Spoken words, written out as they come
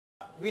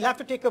We'll have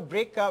to take a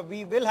break.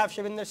 We will have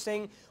Shivinder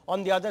Singh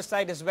on the other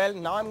side as well.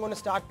 Now I'm going to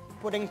start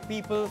putting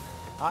people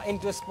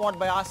into a spot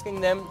by asking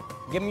them,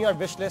 give me your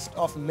wish list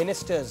of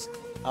ministers,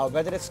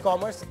 whether it's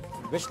commerce,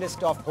 wish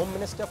list of home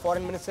minister,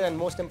 foreign minister, and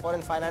most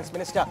important, finance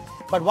minister.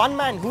 But one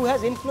man who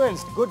has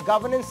influenced good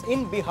governance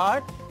in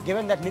Bihar,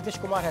 given that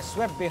Nitish Kumar has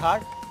swept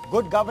Bihar,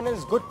 good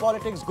governance, good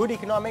politics, good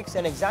economics.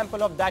 An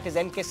example of that is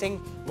NK Singh.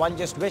 One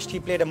just wished he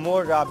played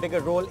a bigger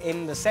role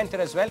in the center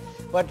as well.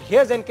 But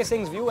here's NK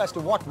Singh's view as to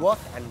what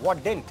worked and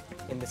what didn't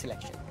in this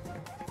election.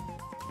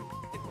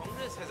 The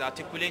Congress has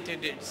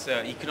articulated its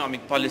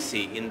economic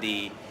policy in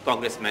the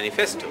Congress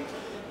manifesto,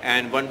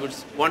 and one would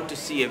want to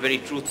see a very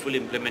truthful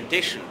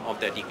implementation of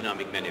that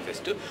economic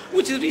manifesto,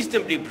 which is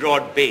reasonably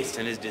broad-based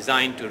and is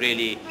designed to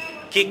really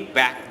kick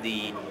back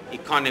the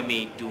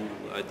economy to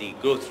the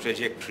growth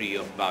trajectory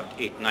of about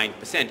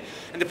 8–9%.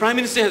 And the Prime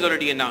Minister has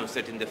already announced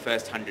that in the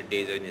first 100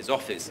 days in his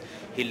office,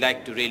 he'd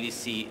like to really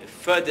see a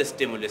further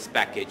stimulus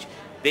package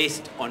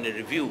based on a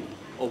review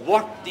of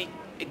what the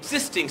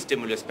existing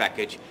stimulus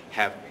package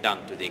have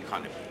done to the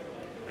economy.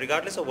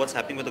 Regardless of what's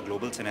happening with the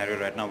global scenario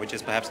right now, which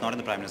is perhaps not in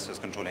the Prime Minister's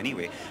control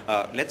anyway,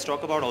 let's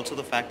talk about also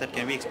the fact that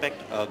can we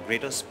expect a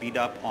greater speed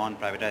up on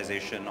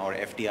privatization or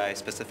FDI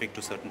specific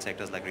to certain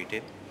sectors like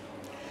retail?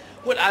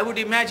 Well, I would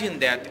imagine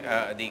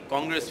that the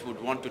Congress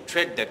would want to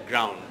tread that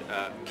ground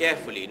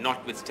carefully,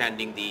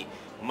 notwithstanding the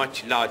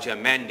much larger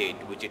mandate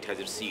which it has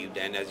received,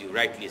 and as you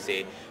rightly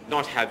say,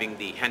 not having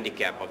the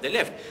handicap of the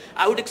left.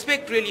 I would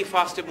expect really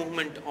faster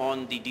movement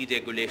on the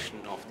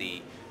deregulation of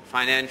the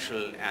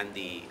financial and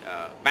the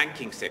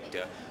banking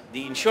sector.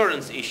 The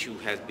insurance issue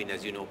has been,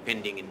 as you know,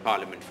 pending in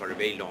Parliament for a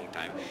very long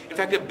time. In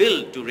fact, a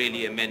bill to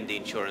really amend the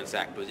Insurance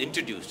Act was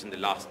introduced in the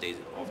last days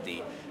of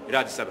the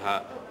Rajya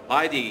Sabha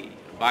by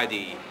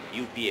the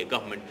UPA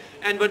government,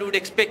 and one would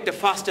expect a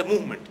faster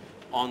movement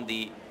on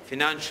the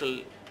financial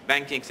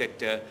banking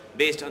sector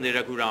based on the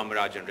Raghuram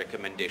Rajan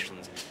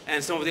recommendations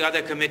and some of the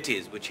other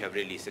committees which have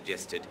really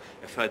suggested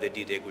a further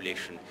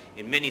deregulation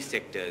in many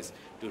sectors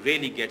to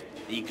really get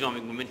the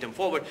economic momentum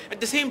forward. At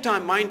the same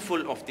time,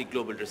 mindful of the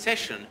global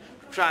recession,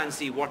 to try and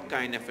see what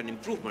kind of an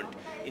improvement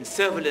in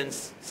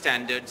surveillance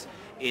standards,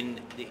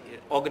 in the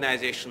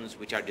organizations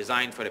which are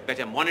designed for a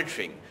better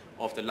monitoring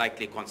of the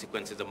likely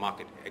consequences of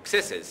market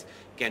excesses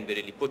can be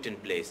really put in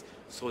place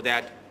so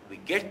that we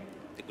get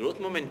the growth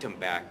momentum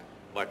back,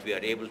 but we are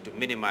able to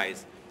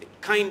minimize the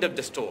kind of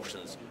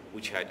distortions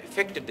which had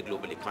affected the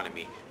global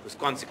economy, whose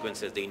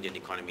consequences the Indian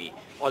economy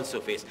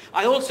also faced.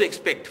 I also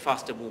expect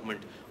faster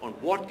movement on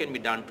what can be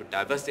done to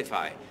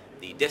diversify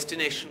the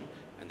destination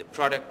and the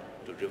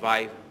product to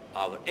revive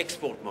our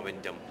export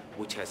momentum,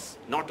 which has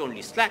not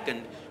only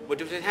slackened,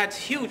 but it has had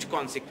huge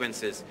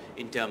consequences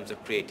in terms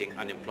of creating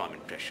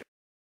unemployment pressure.